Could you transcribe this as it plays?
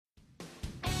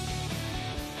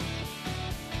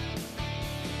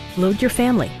Load your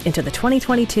family into the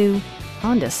 2022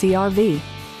 Honda CR-V.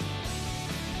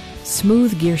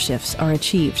 Smooth gear shifts are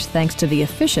achieved thanks to the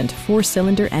efficient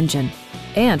 4-cylinder engine.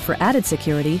 And for added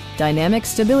security, dynamic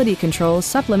stability control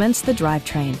supplements the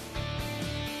drivetrain.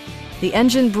 The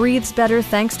engine breathes better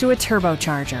thanks to a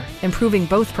turbocharger, improving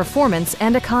both performance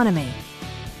and economy.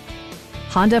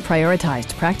 Honda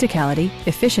prioritized practicality,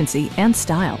 efficiency, and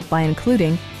style by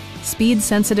including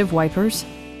speed-sensitive wipers,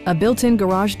 a built-in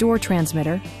garage door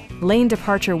transmitter, lane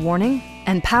departure warning,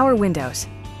 and power windows.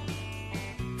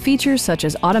 Features such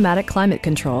as automatic climate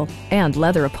control and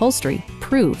leather upholstery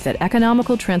prove that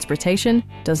economical transportation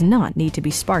does not need to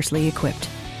be sparsely equipped.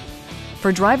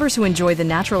 For drivers who enjoy the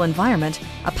natural environment,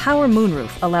 a power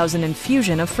moonroof allows an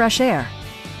infusion of fresh air.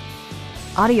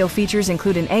 Audio features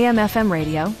include an AM/FM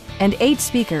radio and 8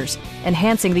 speakers,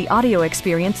 enhancing the audio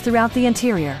experience throughout the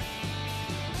interior.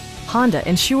 Honda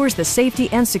ensures the safety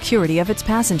and security of its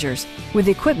passengers with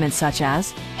equipment such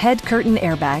as head curtain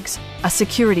airbags, a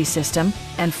security system,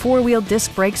 and 4-wheel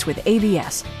disc brakes with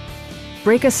ABS.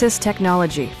 Brake Assist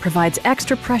technology provides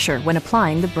extra pressure when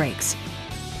applying the brakes.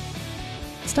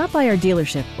 Stop by our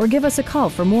dealership or give us a call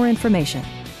for more information.